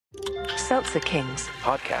Seltzer Kings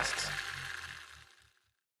podcasts.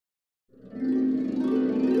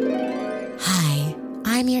 Hi,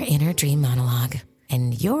 I'm your inner dream monologue,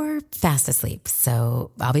 and you're fast asleep,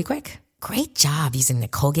 so I'll be quick. Great job using the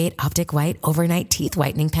Colgate Optic White Overnight Teeth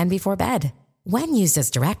Whitening Pen before bed. When used as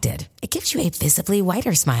directed, it gives you a visibly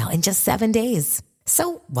whiter smile in just 7 days.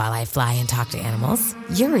 So while I fly and talk to animals,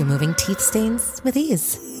 you're removing teeth stains with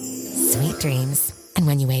ease. Sweet dreams. And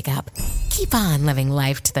when you wake up, keep on living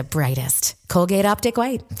life to the brightest. Colgate Optic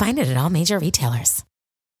White. Find it at all major retailers.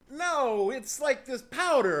 No, it's like this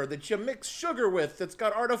powder that you mix sugar with that's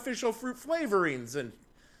got artificial fruit flavorings, and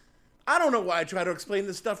I don't know why I try to explain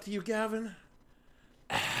this stuff to you, Gavin.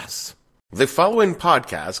 Ass. The following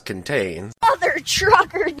podcast contains Mother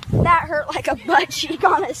trucker, that hurt like a butt cheek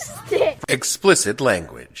on a stick. Explicit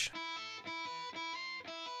language.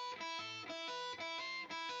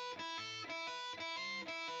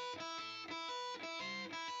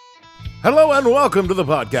 Hello and welcome to the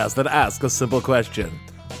podcast that asks a simple question.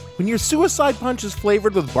 When your suicide punch is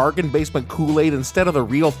flavored with bargain basement Kool-Aid instead of the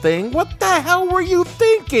real thing, what the hell were you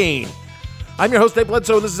thinking? I'm your host, Dave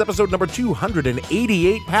Bledsoe, and this is episode number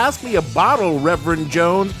 288. Pass me a bottle, Reverend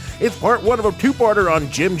Jones. It's part one of a two-parter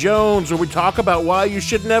on Jim Jones, where we talk about why you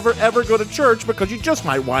should never, ever go to church because you just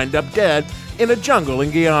might wind up dead in a jungle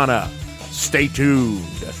in Guyana. Stay tuned.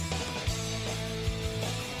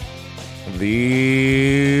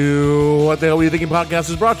 The What the Hell Were You Thinking podcast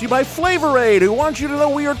is brought to you by Flavor Aid, who wants you to know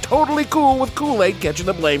we are totally cool with Kool-Aid catching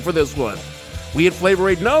the blame for this one. We at Flavor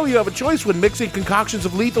Aid know you have a choice when mixing concoctions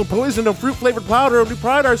of lethal poison and fruit-flavored powder, and we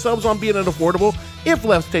pride ourselves on being an affordable, if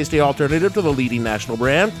less tasty alternative to the leading national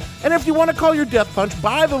brand. And if you want to call your death punch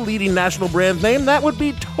by the leading national brand name, that would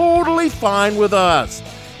be totally fine with us.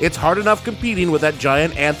 It's hard enough competing with that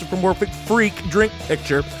giant anthropomorphic freak drink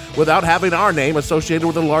picture without having our name associated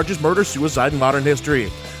with the largest murder-suicide in modern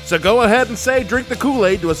history. So go ahead and say drink the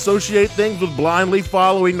Kool-Aid to associate things with blindly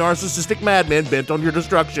following narcissistic madmen bent on your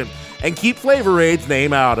destruction. And keep Flavor Aid's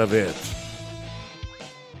name out of it.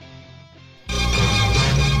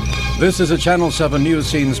 This is a Channel 7 News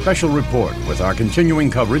Scene special report with our continuing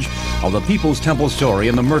coverage of the People's Temple story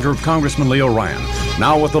and the murder of Congressman Leo Ryan.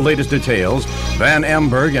 Now with the latest details, Van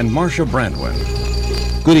Amberg and Marcia Brandwin.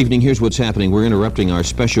 Good evening. Here's what's happening. We're interrupting our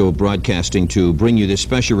special broadcasting to bring you this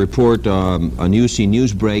special report, a News Scene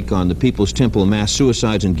news break on the People's Temple mass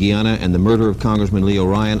suicides in Guyana and the murder of Congressman Leo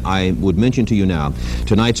Ryan. I would mention to you now,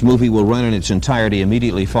 tonight's movie will run in its entirety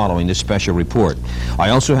immediately following this special report.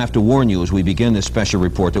 I also have to warn you as we begin this special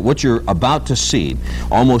report that what you're about to see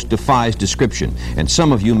almost defies description, and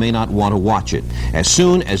some of you may not want to watch it. As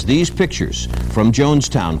soon as these pictures from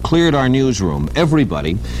Jonestown cleared our newsroom,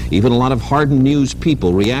 everybody, even a lot of hardened news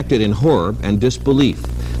people, reacted in horror and disbelief.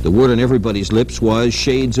 The word on everybody's lips was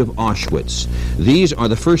shades of Auschwitz. These are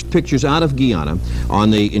the first pictures out of Guyana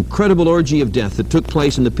on the incredible orgy of death that took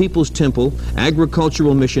place in the People's Temple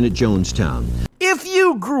Agricultural Mission at Jonestown. If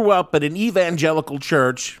you grew up in an evangelical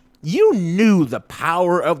church, you knew the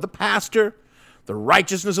power of the pastor, the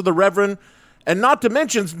righteousness of the reverend, and not to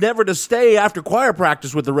mention never to stay after choir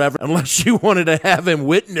practice with the reverend unless you wanted to have him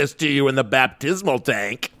witness to you in the baptismal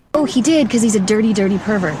tank. Oh, he did, because he's a dirty, dirty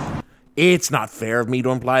pervert. It's not fair of me to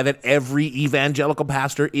imply that every evangelical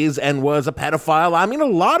pastor is and was a pedophile. I mean, a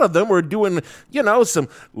lot of them were doing, some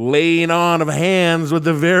laying on of hands with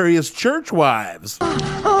the various church wives.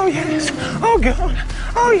 Oh, yes. Oh, God.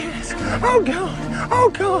 Oh, yes. Oh, God. Oh,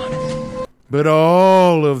 God. But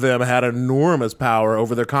all of them had enormous power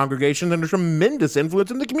over their congregation and a tremendous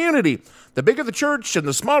influence in the community. The bigger the church and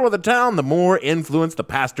the smaller the town, the more influence the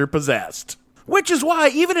pastor possessed. Which is why,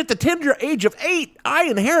 even at the tender age of 8, I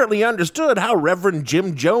inherently understood how Reverend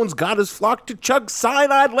Jim Jones got his flock to chug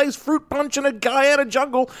cyanide-laced fruit punch in a Guyana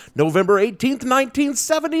jungle November 18th,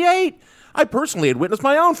 1978. I personally had witnessed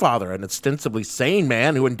my own father, an ostensibly sane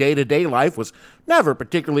man who in day-to-day life was never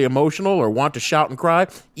particularly emotional or want to shout and cry,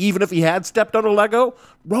 even if he had stepped on a Lego,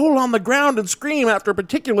 roll on the ground and scream after a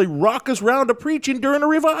particularly raucous round of preaching during a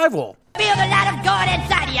revival. Feel the light of God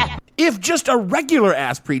inside of you. If just a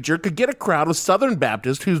regular-ass preacher could get a crowd of Southern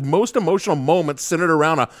Baptists whose most emotional moments centered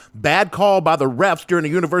around a bad call by the refs during a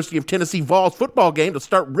University of Tennessee Vols football game to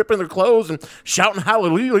start ripping their clothes and shouting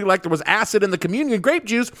hallelujah like there was acid in the communion grape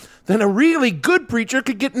juice, then a really good preacher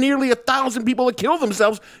could get nearly 1,000 people to kill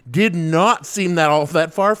themselves did not seem that all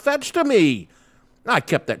that far-fetched to me. I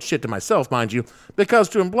kept that shit to myself, mind you, because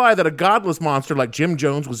to imply that a godless monster like Jim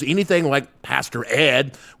Jones was anything like Pastor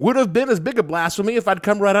Ed would have been as big a blasphemy if I'd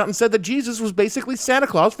come right out and said that Jesus was basically Santa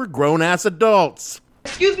Claus for grown-ass adults.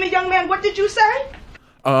 Excuse me, young man, what did you say?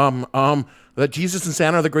 that Jesus and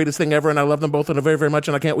Santa are the greatest thing ever, and I love them both very, very much,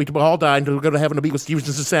 and I can't wait to all die and to go to heaven to be with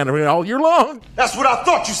Jesus and Santa all year long. That's what I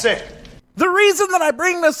thought you said. The reason that I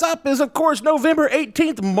bring this up is, of course, November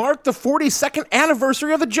 18th marked the 42nd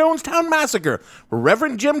anniversary of the Jonestown Massacre, where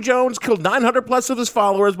Reverend Jim Jones killed 900 plus of his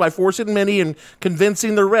followers by forcing many and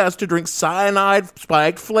convincing the rest to drink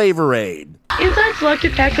cyanide-spiked Flavor Aid. Inside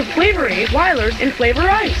selected packs of Flavor Aid, Weilers, and Flavor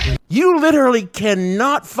Ice. You literally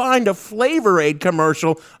cannot find a Flavor Aid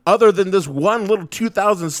commercial other than this one little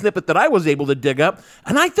 2000 snippet that I was able to dig up,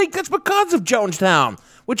 and I think that's because of Jonestown,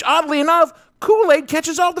 which oddly enough, Kool-Aid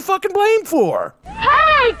catches all the fucking blame for.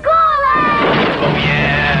 Hey, Kool-Aid! Oh,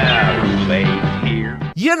 yeah, Kool-Aid here.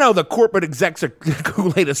 You know the corporate execs of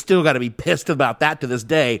Kool-Aid have still got to be pissed about that to this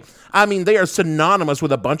day. I mean, they are synonymous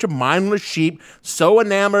with a bunch of mindless sheep so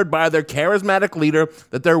enamored by their charismatic leader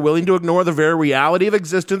that they're willing to ignore the very reality of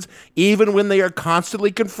existence, even when they are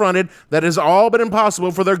constantly confronted that it has all been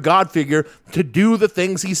impossible for their God figure to do the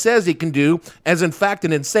things he says he can do, as in fact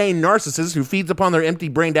an insane narcissist who feeds upon their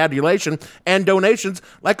empty-brained adulation and donations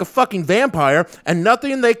like a fucking vampire, and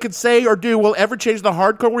nothing they could say or do will ever change the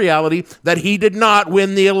hardcore reality that he did not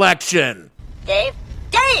win the election. Dave?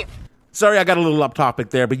 Sorry, I got a little off topic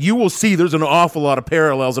there, but you will see there's an awful lot of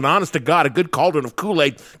parallels, and honest to God, a good cauldron of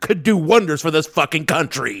Kool-Aid could do wonders for this fucking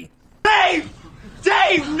country. Dave,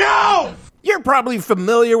 no! You're probably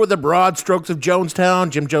familiar with the broad strokes of Jonestown.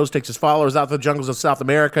 Jim Jones takes his followers out to the jungles of South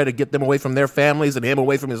America to get them away from their families and him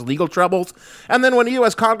away from his legal troubles. And then when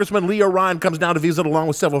U.S. Congressman Leo Ryan comes down to visit along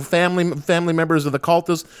with several family members of the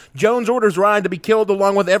cultists, Jones orders Ryan to be killed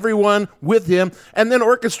along with everyone with him, and then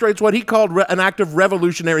orchestrates what he called an act of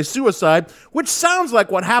revolutionary suicide, which sounds like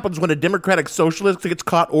what happens when a democratic socialist gets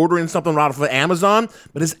caught ordering something out of Amazon,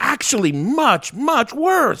 but is actually much, much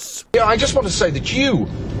worse. Yeah, I just want to say that you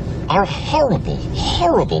are a horrible,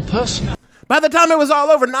 horrible person. By the time it was all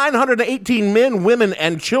over, 918 men, women,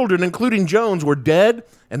 and children, including Jones, were dead,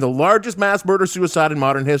 and the largest mass murder-suicide in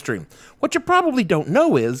modern history. What you probably don't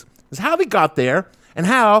know is how they got there, and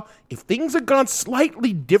how, if things had gone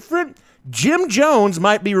slightly different, Jim Jones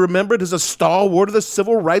might be remembered as a stalwart of the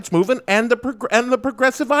civil rights movement and the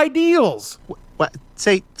progressive ideals. What?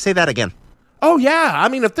 Say that again. Oh, yeah. I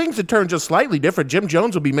mean, if things had turned just slightly different, Jim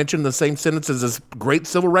Jones would be mentioned in the same sentences as great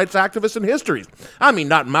civil rights activists in history. I mean,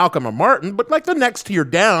 not Malcolm or Martin, but like the next tier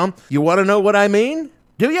down. You want to know what I mean?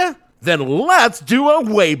 Do you? Then let's do a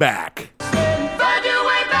way back. Find your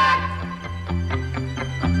way back.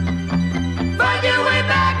 Find your way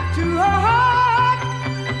back to our heart.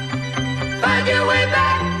 Find your way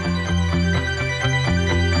back.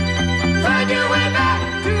 Find your way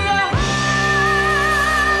back to our heart.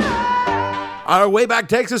 Our way back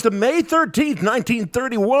takes us to May 13th,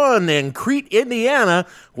 1931, in Crete, Indiana,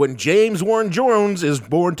 when James Warren Jones is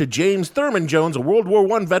born to James Thurman Jones, a World War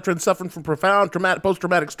I veteran suffering from profound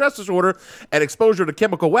post-traumatic stress disorder and exposure to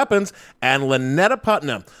chemical weapons, and Lynetta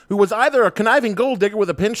Putnam, who was either a conniving gold digger with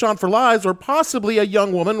a penchant for lies or possibly a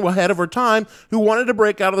young woman ahead of her time who wanted to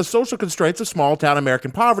break out of the social constraints of small-town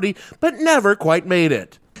American poverty, but never quite made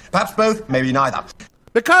it. Perhaps both, maybe neither.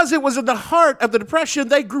 Because it was in the heart of the Depression,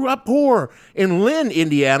 they grew up poor in Lynn,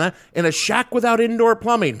 Indiana, in a shack without indoor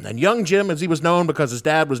plumbing. And young Jim, as he was known because his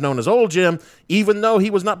dad was known as Old Jim, even though he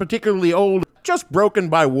was not particularly old, just broken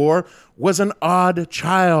by war, was an odd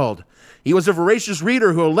child. He was a voracious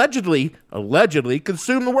reader who allegedly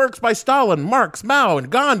consumed the works by Stalin, Marx, Mao,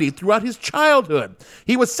 and Gandhi throughout his childhood.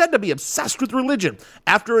 He was said to be obsessed with religion.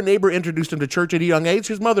 After a neighbor introduced him to church at a young age,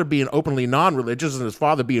 his mother being openly non-religious and his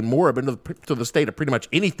father being morbid to the state of pretty much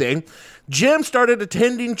anything, Jim started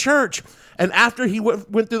attending church. And after he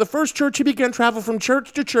went through the first church, he began travel from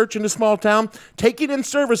church to church in a small town, taking in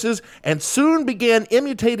services, and soon began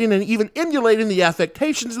imitating and even emulating the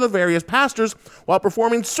affectations of the various pastors while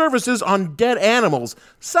performing services on dead animals,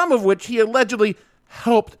 some of which he allegedly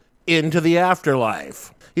helped into the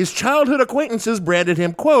afterlife. His childhood acquaintances branded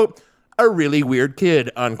him, quote, a really weird kid,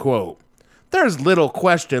 unquote. There's little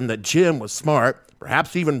question that Jim was smart,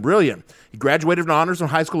 perhaps even brilliant. He graduated with honors from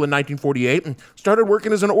high school in 1948 and started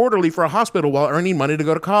working as an orderly for a hospital while earning money to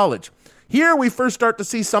go to college. Here we first start to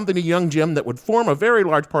see something in young Jim that would form a very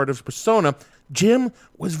large part of his persona. Jim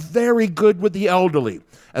was very good with the elderly,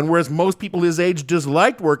 and whereas most people his age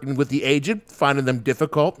disliked working with the aged, finding them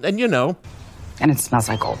difficult, and And it smells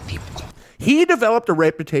like old people. He developed a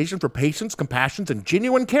reputation for patience, compassion, and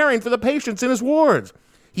genuine caring for the patients in his wards.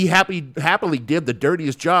 He happily did the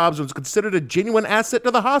dirtiest jobs and was considered a genuine asset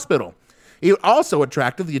to the hospital. He also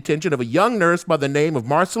attracted the attention of a young nurse by the name of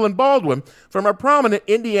Marcelin Baldwin from a prominent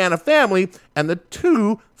Indiana family, and the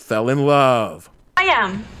two fell in love.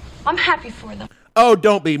 I'm happy for them. Oh,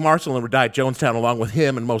 don't be. Marcelin would die at Jonestown along with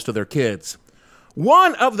him and most of their kids.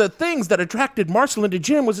 One of the things that attracted Marcelin to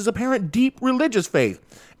Jim was his apparent deep religious faith,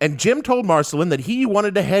 and Jim told Marcelin that he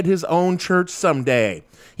wanted to head his own church someday.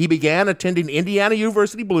 He began attending Indiana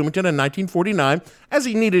University Bloomington in 1949 as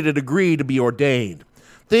he needed a degree to be ordained.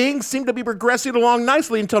 Things seemed to be progressing along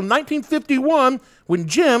nicely until 1951, when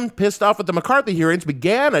Jim, pissed off at the McCarthy hearings,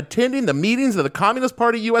 began attending the meetings of the Communist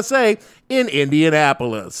Party USA in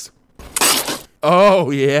Indianapolis. Oh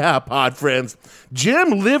yeah, pod friends.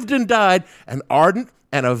 Jim lived and died an ardent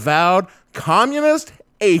and avowed communist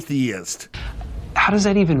atheist. How does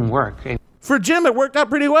that even work? For Jim, it worked out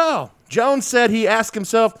pretty well. Jones said he asked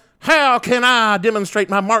himself, how can I demonstrate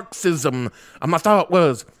my Marxism? And my thought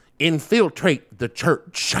was, infiltrate the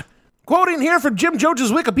church. Quoting here from Jim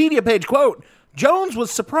Jones' Wikipedia page, quote, Jones was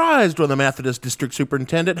surprised when the Methodist district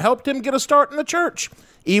superintendent helped him get a start in the church,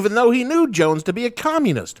 even though he knew Jones to be a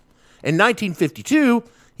communist. In 1952,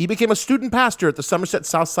 he became a student pastor at the Somerset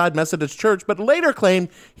Southside Methodist Church, but later claimed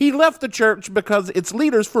he left the church because its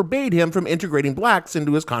leaders forbade him from integrating blacks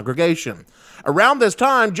into his congregation. Around this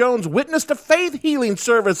time, Jones witnessed a faith healing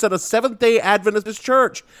service at a Seventh-day Adventist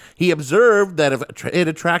church. He observed that it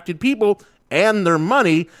attracted people and their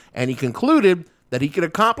money, and he concluded that he could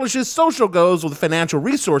accomplish his social goals with financial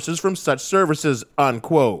resources from such services,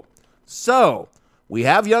 unquote. So, we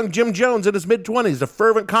have young Jim Jones in his mid-20s, a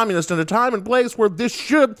fervent communist in a time and place where this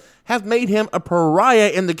should have made him a pariah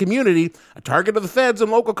in the community, a target of the feds and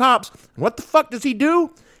local cops. And what the fuck does he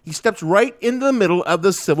do? He steps right into the middle of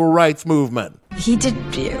the civil rights movement. He did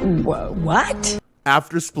what?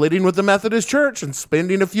 After splitting with the Methodist Church and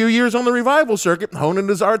spending a few years on the revival circuit, honing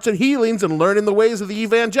his arts at healings and learning the ways of the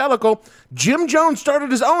evangelical, Jim Jones started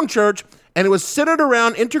his own church, and it was centered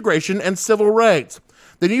around integration and civil rights.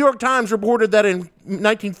 The New York Times reported that in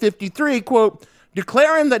 1953, quote,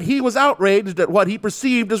 declaring that he was outraged at what he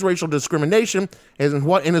perceived as racial discrimination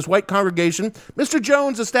in his white congregation, Mr.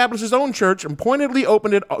 Jones established his own church and pointedly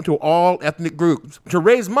opened it to all ethnic groups. To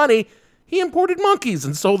raise money, he imported monkeys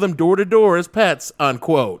and sold them door to door as pets,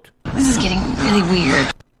 unquote. This is getting really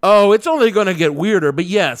weird. Oh, it's only going to get weirder, but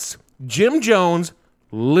yes, Jim Jones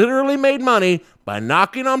literally made money by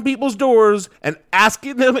knocking on people's doors and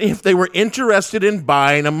asking them if they were interested in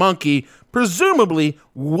buying a monkey, presumably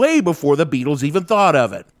way before the Beatles even thought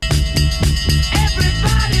of it.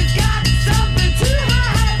 Everybody's got something to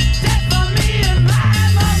hide, except for me and my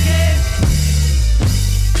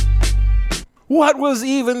monkey. What was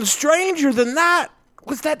even stranger than that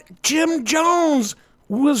was that Jim Jones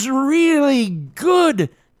was really good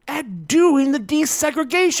at doing the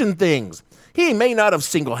desegregation things. He may not have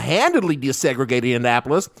single-handedly desegregated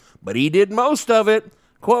Indianapolis, but he did most of it.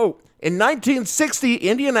 Quote, in 1960,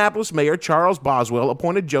 Indianapolis Mayor Charles Boswell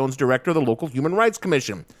appointed Jones director of the local Human Rights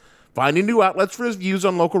Commission. Finding new outlets for his views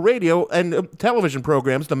on local radio and television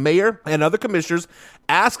programs, the mayor and other commissioners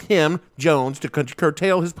asked him, Jones, to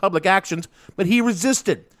curtail his public actions, but he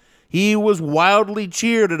resisted. He was wildly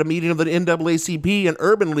cheered at a meeting of the NAACP and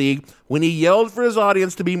Urban League when he yelled for his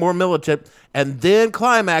audience to be more militant and then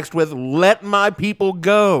climaxed with, let my people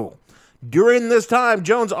go. During this time,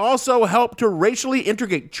 Jones also helped to racially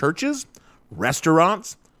integrate churches,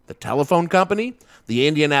 restaurants, the telephone company, the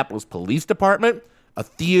Indianapolis Police Department, a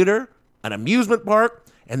theater, an amusement park,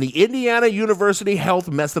 and the Indiana University Health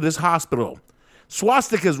Methodist Hospital.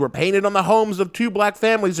 Swastikas were painted on the homes of two black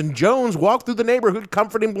families, and Jones walked through the neighborhood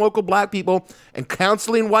comforting local black people and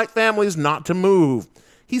counseling white families not to move.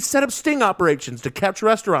 He set up sting operations to catch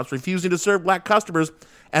restaurants refusing to serve black customers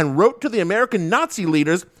and wrote to the American Nazi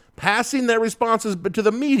leaders, passing their responses to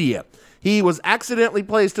the media. He was accidentally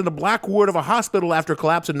placed in the black ward of a hospital after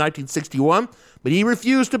collapse in 1961, but he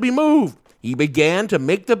refused to be moved. He began to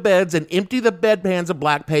make the beds and empty the bedpans of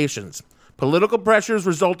black patients. Political pressures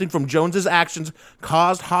resulting from Jones's actions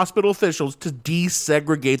caused hospital officials to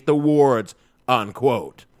desegregate the wards,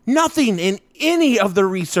 unquote. Nothing in any of the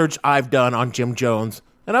research I've done on Jim Jones,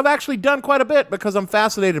 and I've actually done quite a bit because I'm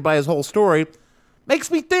fascinated by his whole story, makes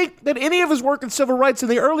me think that any of his work in civil rights in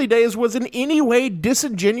the early days was in any way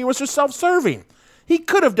disingenuous or self-serving. He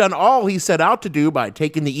could have done all he set out to do by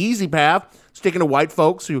taking the easy path, sticking to white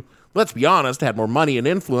folks who, let's be honest, had more money and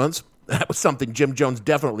influence. That was something Jim Jones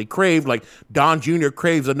definitely craved, like Don Jr.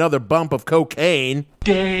 craves another bump of cocaine.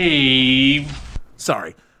 Dave.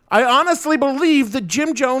 Sorry. I honestly believe that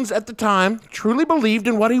Jim Jones at the time truly believed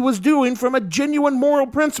in what he was doing from a genuine moral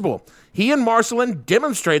principle. He and Marcelin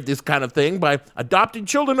demonstrated this kind of thing by adopting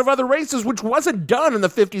children of other races, which wasn't done in the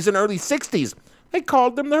 50s and early 60s. They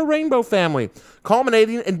called them their rainbow family,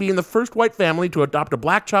 culminating in being the first white family to adopt a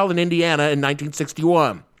black child in Indiana in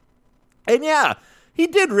 1961. And yeah, He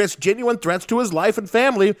did risk genuine threats to his life and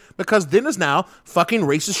family because then as now, fucking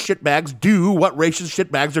racist shitbags do what racist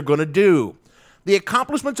shitbags are going to do. The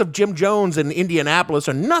accomplishments of Jim Jones in Indianapolis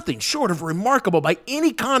are nothing short of remarkable by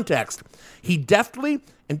any context. He deftly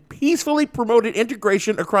and peacefully promoted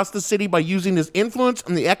integration across the city by using his influence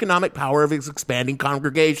and the economic power of his expanding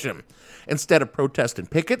congregation. Instead of protests and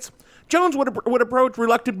pickets, Jones would approach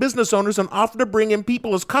reluctant business owners and offer to bring in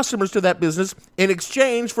people as customers to that business in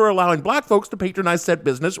exchange for allowing black folks to patronize said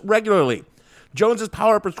business regularly. Jones's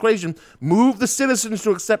power of persuasion moved the citizens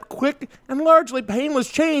to accept quick and largely painless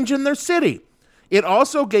change in their city. It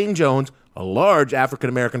also gained Jones a large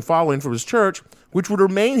African-American following from his church, which would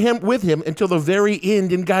remain with him until the very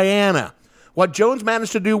end in Guyana. What Jones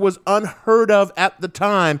managed to do was unheard of at the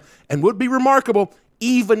time and would be remarkable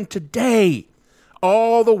even today.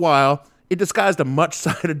 All the while, it disguised a much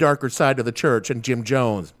darker side of the church and Jim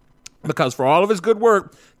Jones. Because for all of his good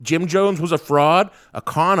work, Jim Jones was a fraud, a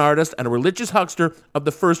con artist, and a religious huckster of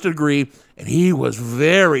the first degree, and he was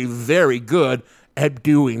very, very good at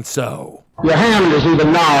doing so. Your hand is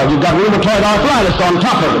even gnarled. You've got rheumatoid arthritis on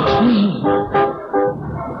top of it.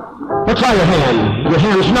 Try your hand. Your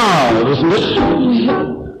hand's gnarled, isn't it?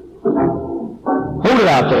 Hold it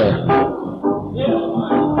out there.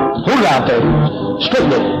 Hold it out there.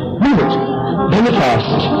 Straighten it. Move it. Bend it fast.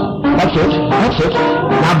 That's it. That's it.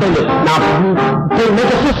 Now bend it. Now make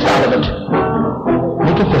a fist out of it.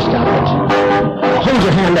 Make a fist out of it. Hold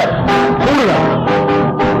your hand up. Hold it up.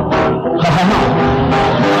 Ha ha ha.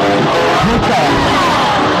 Like that.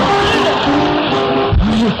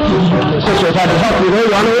 Sister, if I can help you there,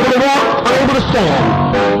 you're unable to walk, unable to stand.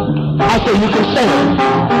 I say you can stand.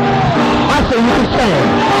 I say you can stand.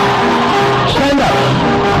 Stand up.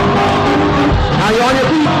 Now you're on your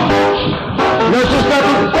feet. Nurses, let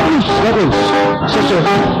loose. Sister,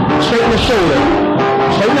 straighten the shoulder.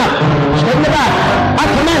 Straighten up. Straighten the back. I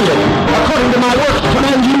command it. According to my works,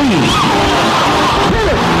 command you leave. Feel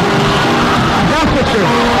it. Now, sister,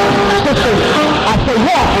 I say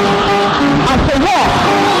walk. I say walk.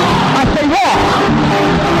 I say walk.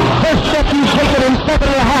 First step you've taken in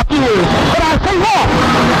 7.5 years. But I say walk.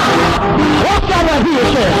 Walk down that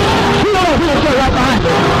wheelchair. Feel that wheelchair right behind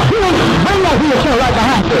you. Bring that wheelchair right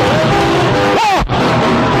behind you. Walk.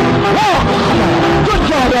 Walk. Good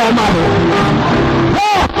job, Almighty.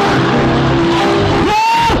 Walk.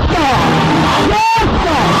 Yes, God. Yes,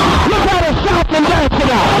 God. Look at her shouting and dancing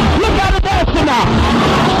now. Look at her dancing now.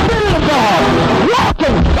 Spirit of God.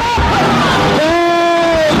 Walking.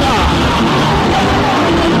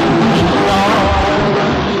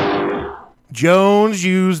 Jones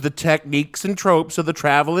used the techniques and tropes of the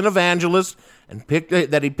traveling evangelist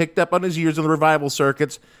that he picked up on his years in the revival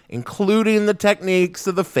circuits, including the techniques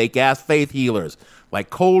of the fake-ass faith healers,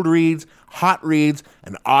 like cold reads, hot reads,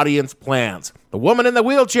 and audience plants. The woman in the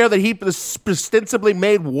wheelchair that he ostensibly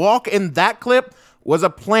made walk in that clip was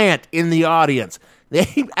a plant in the audience.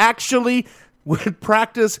 They actually would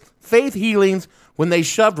practice faith healings when they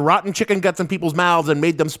shoved rotten chicken guts in people's mouths and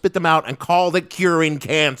made them spit them out and called it curing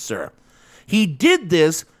cancer. He did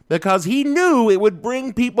this because he knew it would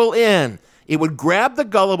bring people in. It would grab the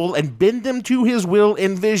gullible and bend them to his will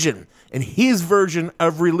and vision and his version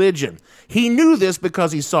of religion. He knew this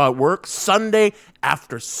because he saw it work Sunday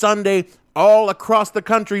after Sunday all across the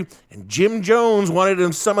country, and Jim Jones wanted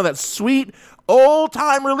him some of that sweet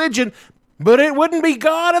old-time religion, but it wouldn't be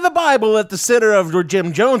God and the Bible at the center of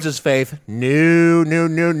Jim Jones's faith. No.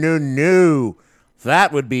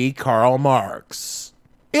 That would be Karl Marx.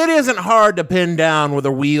 It isn't hard to pin down where the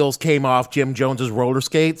wheels came off Jim Jones's roller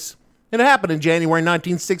skates. It happened in January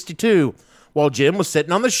 1962, while Jim was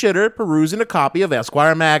sitting on the shitter perusing a copy of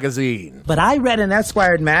Esquire magazine. But I read in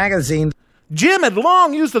Esquire magazine. Jim had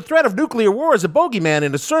long used the threat of nuclear war as a bogeyman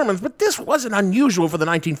in his sermons, but this wasn't unusual for the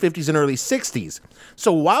 1950s and early 60s.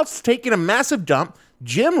 So whilst taking a massive dump,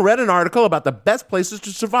 Jim read an article about the best places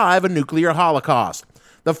to survive a nuclear holocaust.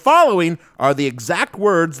 The following are the exact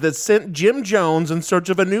words that sent Jim Jones in search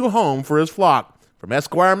of a new home for his flock. From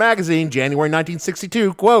Esquire magazine, January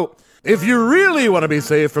 1962, quote, "If you really want to be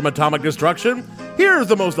safe from atomic destruction, here's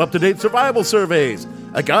the most up-to-date survival surveys,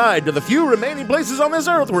 a guide to the few remaining places on this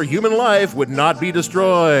earth where human life would not be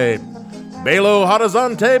destroyed. Belo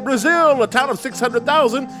Horizonte, Brazil, a town of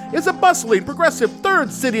 600,000, is a bustling, progressive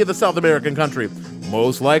third city of the South American country,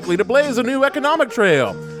 most likely to blaze a new economic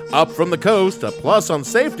trail. Up from the coast, a plus on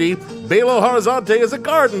safety, Belo Horizonte is a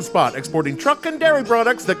garden spot exporting truck and dairy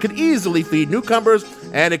products that could easily feed newcomers,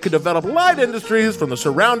 and it could develop light industries from the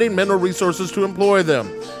surrounding mineral resources to employ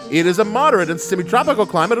them. It is a moderate and semi-tropical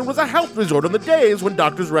climate and was a health resort in the days when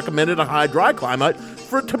doctors recommended a high dry climate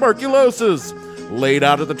for tuberculosis. Laid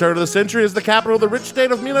out at the turn of the century as the capital of the rich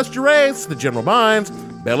state of Minas Gerais, the General Mines,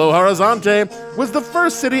 Belo Horizonte was the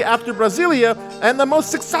first city after Brasilia and the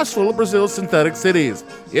most successful of Brazil's synthetic cities.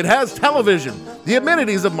 It has television, the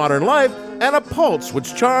amenities of modern life, and a pulse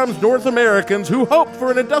which charms North Americans who hope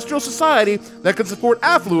for an industrial society that can support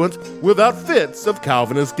affluence without fits of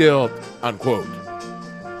Calvinist guilt, unquote.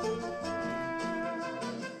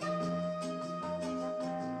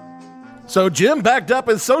 So Jim backed up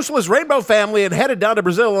his socialist rainbow family and headed down to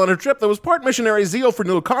Brazil on a trip that was part missionary zeal for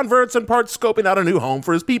new converts and part scoping out a new home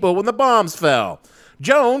for his people when the bombs fell.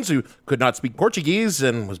 Jones, who could not speak Portuguese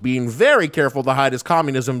and was being very careful to hide his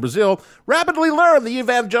communism in Brazil, rapidly learned the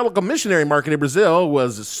evangelical missionary market in Brazil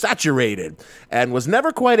was saturated and was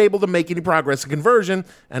never quite able to make any progress in conversion.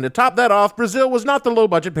 And to top that off, Brazil was not the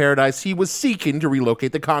low-budget paradise he was seeking to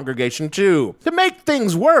relocate the congregation to. To make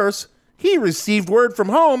things worse, he received word from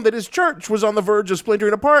home that his church was on the verge of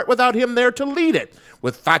splintering apart without him there to lead it,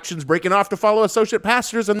 with factions breaking off to follow associate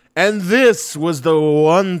pastors. And this was the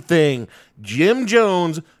one thing Jim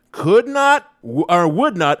Jones could not or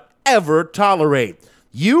would not ever tolerate.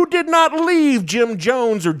 You did not leave Jim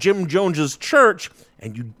Jones or Jim Jones's church,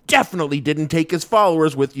 and you definitely didn't take his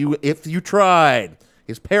followers with you if you tried.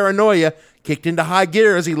 His paranoia kicked into high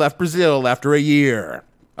gear as he left Brazil after a year.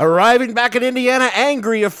 Arriving back in Indiana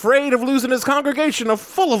angry, afraid of losing his congregation,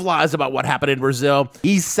 full of lies about what happened in Brazil,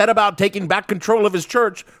 he set about taking back control of his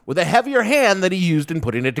church with a heavier hand than he used in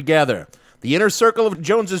putting it together. The inner circle of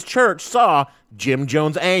Jones's church saw Jim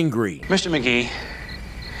Jones angry. Mr. McGee,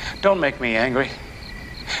 don't make me angry.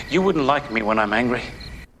 You wouldn't like me when I'm angry.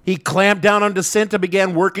 He clamped down on dissent and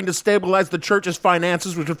began working to stabilize the church's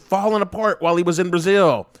finances, which had fallen apart while he was in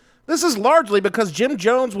Brazil. This is largely because Jim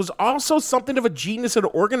Jones was also something of a genius at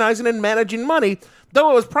organizing and managing money,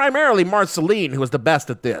 though it was primarily Marceline who was the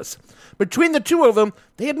best at this. Between the two of them,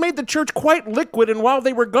 they had made the church quite liquid, and while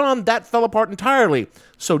they were gone, that fell apart entirely.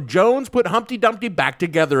 So Jones put Humpty Dumpty back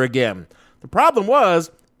together again. The problem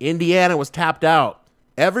was, Indiana was tapped out.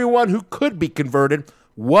 Everyone who could be converted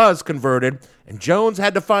was converted, and Jones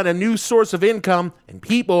had to find a new source of income and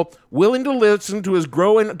people willing to listen to his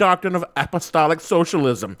growing doctrine of apostolic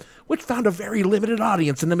socialism, which found a very limited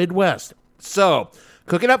audience in the Midwest. So,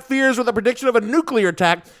 cooking up fears with the prediction of a nuclear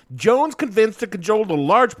attack, Jones convinced and cajoled a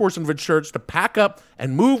large portion of his church to pack up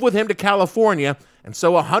and move with him to California, and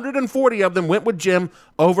so 140 of them went with Jim,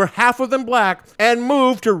 over half of them black, and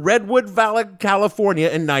moved to Redwood Valley, California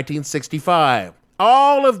in 1965.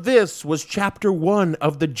 All of this was chapter 1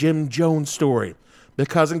 of the Jim Jones story,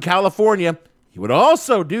 because in California, he would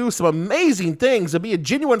also do some amazing things and be a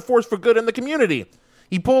genuine force for good in the community.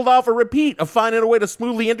 He pulled off a repeat of finding a way to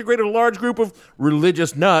smoothly integrate a large group of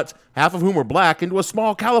religious nuts, half of whom were black, into a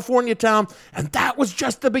small California town, and that was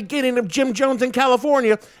just the beginning of Jim Jones in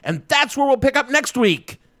California, and that's where we'll pick up next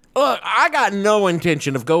week. Look, I got no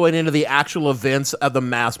intention of going into the actual events of the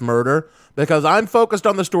mass murder, because I'm focused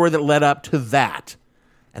on the story that led up to that,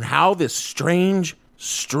 and how this strange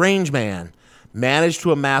man managed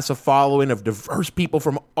to amass a following of diverse people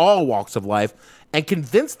from all walks of life and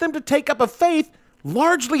convince them to take up a faith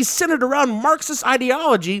largely centered around Marxist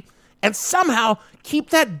ideology and somehow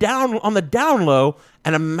keep that down on the down low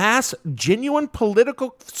and amass genuine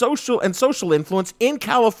political, social influence in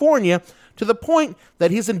California to the point that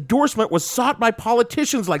his endorsement was sought by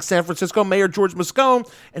politicians like San Francisco Mayor George Moscone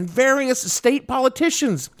and various state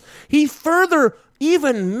politicians. He further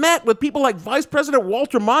even met with people like Vice President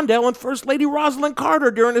Walter Mondale and First Lady Rosalind Carter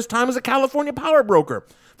during his time as a California power broker.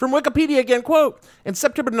 From Wikipedia again, quote, in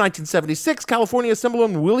September 1976, California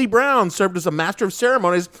Assemblyman Willie Brown served as a master of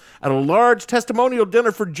ceremonies at a large testimonial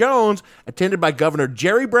dinner for Jones, attended by Governor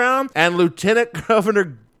Jerry Brown and Lieutenant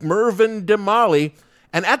Governor Mervyn DeMolly.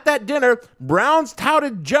 And at that dinner, Brown's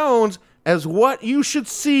touted Jones as what you should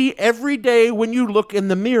see every day when you look in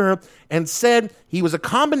the mirror, and said he was a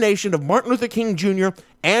combination of Martin Luther King Jr.,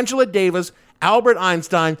 Angela Davis, Albert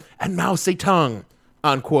Einstein, and Mao Zedong,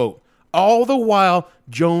 unquote. All the while,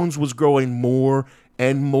 Jones was growing more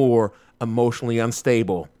and more emotionally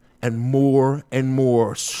unstable, and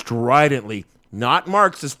more stridently, not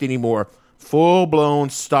Marxist anymore, full-blown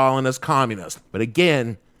Stalinist communist. But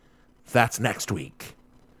again, that's next week.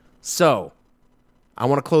 So, I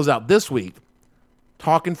want to close out this week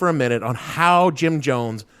talking for a minute on how Jim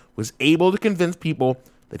Jones was able to convince people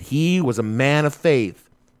that he was a man of faith,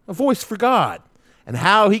 a voice for God, and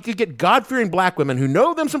how he could get God-fearing black women who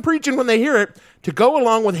know them some preaching when they hear it to go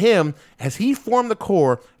along with him as he formed the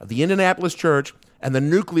core of the Indianapolis Church and the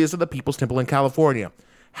nucleus of the People's Temple in California.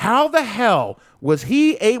 How the hell was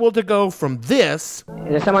he able to go from this... Is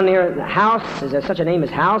there someone near the house? Is there such a name as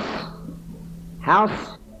House?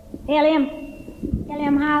 House? Helium.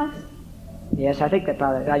 Gilliam House. Yes, I think that,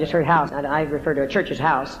 Father. I just heard house. I refer to a church as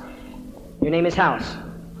house. Your name is House.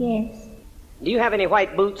 Yes. Do you have any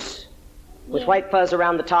white boots with white fuzz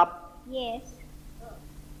around the top? Yes.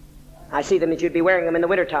 I see them that you'd be wearing them in the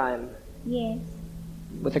wintertime. Yes.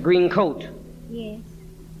 With a green coat. Yes.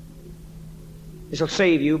 This will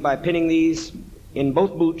save you by pinning these in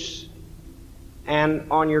both boots and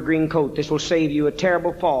on your green coat. This will save you a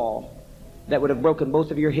terrible fall that would have broken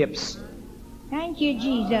both of your hips. Thank you,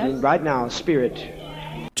 Jesus. And right now, Spirit.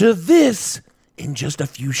 To this in just a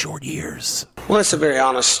few short years. Well, it's a very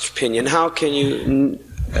honest opinion. How can you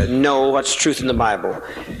know what's truth in the Bible?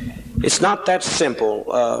 It's not that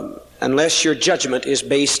simple unless your judgment is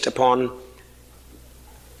based upon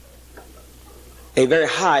a very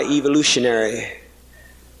high evolutionary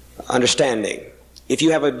understanding. If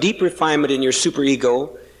you have a deep refinement in your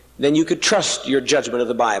superego, then you could trust your judgment of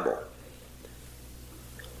the Bible.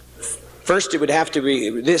 First, it would have to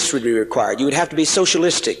be, this would be required. You would have to be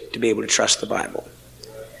socialistic to be able to trust the Bible.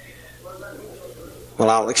 Well,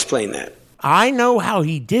 I'll explain that. I know how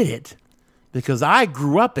he did it because I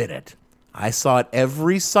grew up in it. I saw it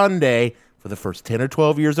every Sunday for the first 10 or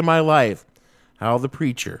 12 years of my life, how the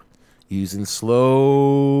preacher, using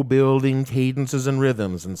slow building cadences and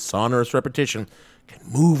rhythms and sonorous repetition, can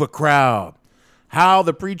move a crowd. How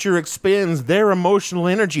the preacher expends their emotional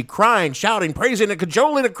energy, crying, shouting, praising, and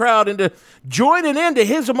cajoling a crowd into joining into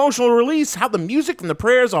his emotional release. How the music and the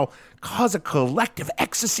prayers all cause a collective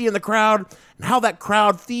ecstasy in the crowd, and how that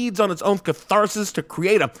crowd feeds on its own catharsis to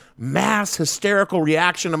create a mass hysterical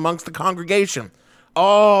reaction amongst the congregation.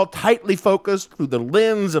 All tightly focused through the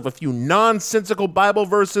lens of a few nonsensical Bible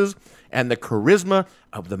verses and the charisma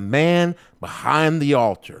of the man behind the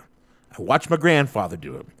altar. I watched my grandfather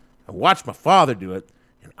do it. I watched my father do it,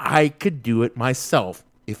 and I could do it myself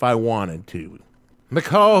if I wanted to.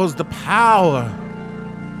 Because the power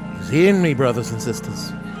is in me, brothers and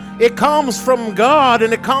sisters. It comes from God,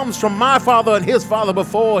 and it comes from my father and his father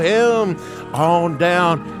before him, on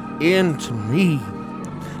down into me.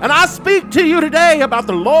 And I speak to you today about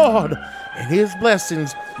the Lord and his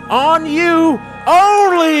blessings on you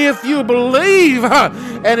only if you believe.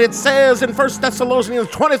 And it says in 1 Thessalonians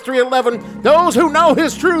 23:11, those who know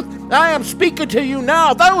his truth, I am speaking to you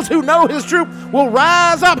now. Those who know his truth will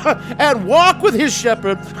rise up and walk with his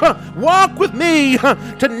shepherd, walk with me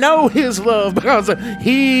to know his love, because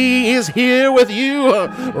he is here with you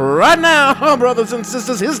right now, brothers and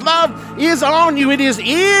sisters. His love is on you. It is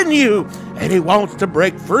in you. And he wants to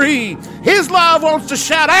break free. His love wants to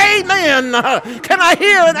shout, amen. Can I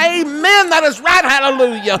hear an amen? That is right,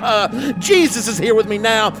 hallelujah. Jesus is here with me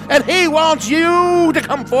now, and he wants you to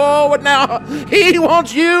come forward now. He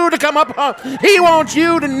wants you to come up. He wants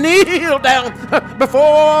you to kneel down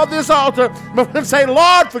before this altar and say,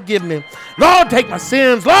 Lord, forgive me. Lord, take my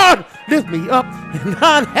sins. Lord, lift me up in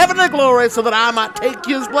thine heavenly glory so that I might take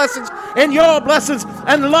his blessings and your blessings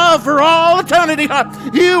and love for all eternity.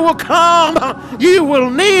 You will come. You will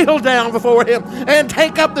kneel down before him and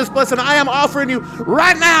take up this blessing I am offering you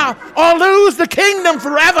right now, or lose the kingdom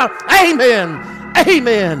forever. Amen.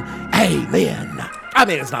 Amen. Amen. I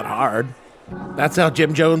mean, it's not hard. That's how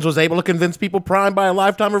Jim Jones was able to convince people primed by a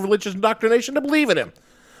lifetime of religious indoctrination to believe in him.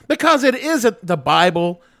 Because it isn't the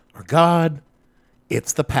Bible or God,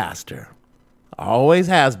 it's the pastor. Always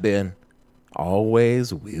has been,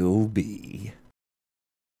 always will be.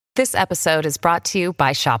 This episode is brought to you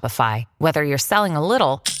by Shopify. Whether you're selling a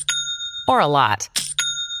little or a lot,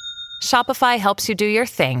 Shopify helps you do your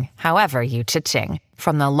thing, however you cha-ching.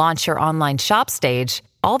 From the launch your online shop stage,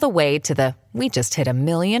 all the way to the we just hit 1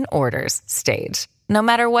 million orders stage. No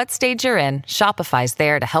matter what stage you're in, Shopify's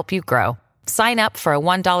there to help you grow. Sign up for a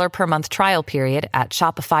 $1 per month trial period at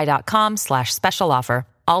shopify.com/special offer,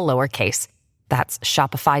 all lowercase. That's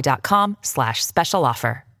shopify.com/special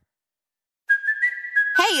offer.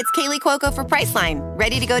 Hey, it's Kaylee Cuoco for Priceline.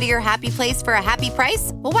 Ready to go to your happy place for a happy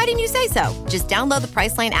price? Well, why didn't you say so? Just download the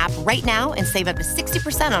Priceline app right now and save up to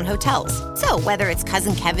 60% on hotels. So whether it's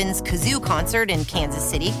Cousin Kevin's Kazoo Concert in Kansas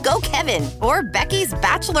City, go Kevin, or Becky's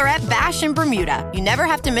Bachelorette Bash in Bermuda, you never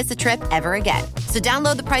have to miss a trip ever again. So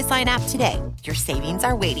download the Priceline app today. Your savings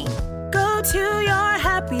are waiting. Go to your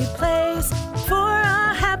happy place for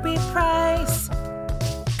a happy price.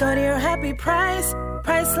 Go to your happy price,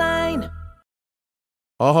 Priceline.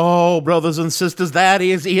 Oh, brothers and sisters, that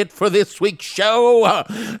is it for this week's show.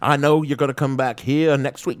 I know you're going to come back here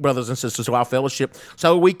next week, brothers and sisters, to our fellowship,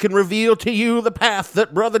 so we can reveal to you the path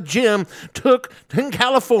that Brother Jim took in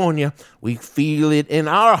California. We feel it in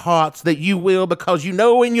our hearts that you will, because you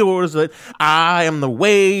know in yours that I am the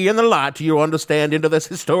way and the light to your understanding of this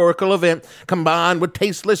historical event, combined with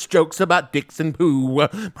tasteless jokes about dicks and poo.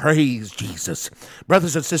 Praise Jesus.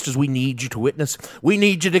 Brothers and sisters, we need you to witness. We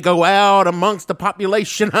need you to go out amongst the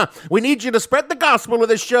population. We need you to spread the gospel of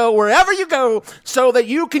this show wherever you go, so that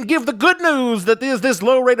you can give the good news that is this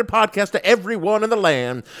low-rated podcast to everyone in the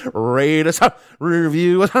land. Rate us,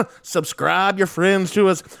 review us, subscribe your friends to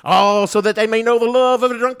us, all so that they may know the love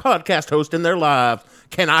of a drunk podcast host in their lives.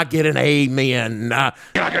 Can I get an amen? Can I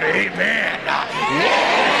get an amen?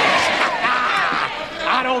 Yes!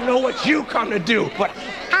 I don't know what you come to do, but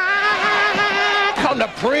I come to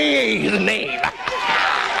praise the name.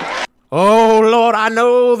 Oh, Lord, I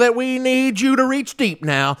know that we need you to reach deep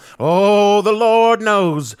now. Oh, the Lord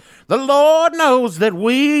knows. The Lord knows that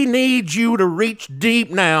we need you to reach deep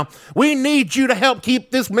now. We need you to help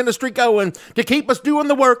keep this ministry going, to keep us doing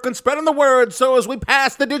the work and spreading the word. So as we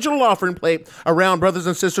pass the digital offering plate around, brothers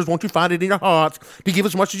and sisters, won't you find it in your hearts to give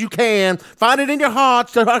as much as you can. Find it in your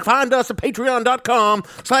hearts to find us at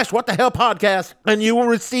patreon.com/whatthehellpodcast, and you will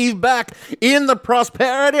receive back in the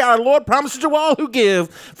prosperity our Lord promises to all who give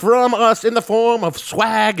from us in the form of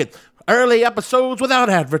swag and early episodes without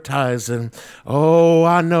advertising. Oh,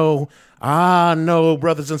 I know,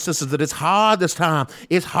 brothers and sisters, that it's hard this time.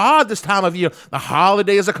 It's hard this time of year. The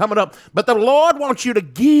holidays are coming up, but the Lord wants you to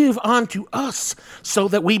give unto us so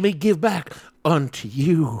that we may give back unto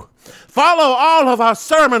you. Follow all of our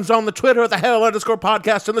sermons on the Twitter at the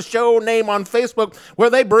Hell_podcast and the show name on Facebook,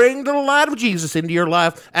 where they bring the light of Jesus into your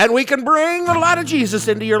life, and we can bring the light of Jesus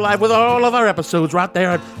into your life with all of our episodes right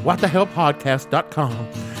there at whatthehellpodcast.com.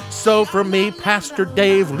 So for me, Pastor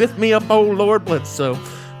Dave, lift me up, oh Lord Bledsoe.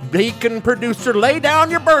 Deacon producer, lay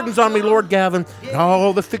down your burdens on me, Lord Gavin, and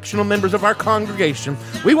all the fictional members of our congregation.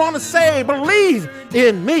 We want to say, believe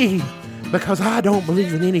in me, because I don't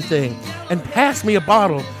believe in anything. And pass me a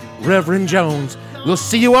bottle, Reverend Jones. We'll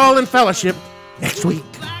see you all in fellowship next week.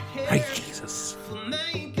 Praise Jesus.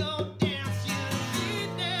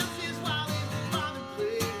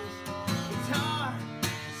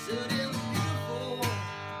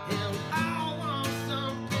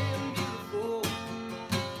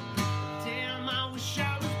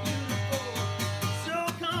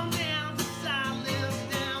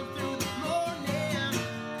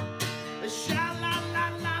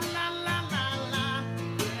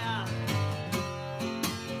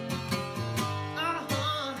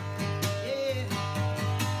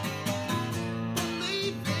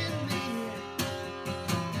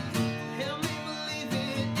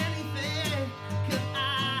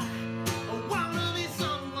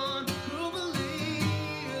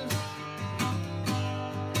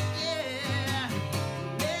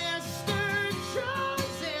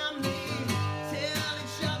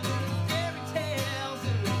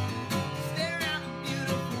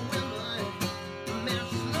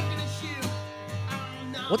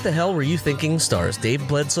 What the Hell Were You Thinking stars Dave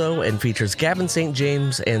Bledsoe and features Gavin St.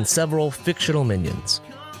 James and several fictional minions.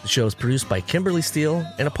 The show is produced by Kimberly Steele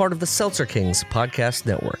and a part of the Seltzer Kings podcast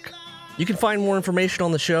network. You can find more information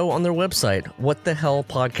on the show on their website,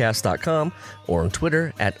 whatthehellpodcast.com, or on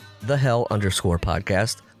Twitter at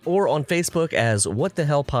 @thehell_podcast, or on Facebook as What the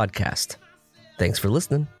Hell Podcast. Thanks for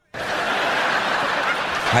listening.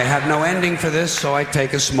 I have no ending for this, so I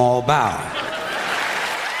take a small bow.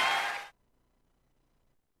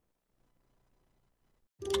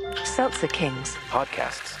 Seltzer Kings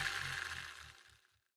Podcasts.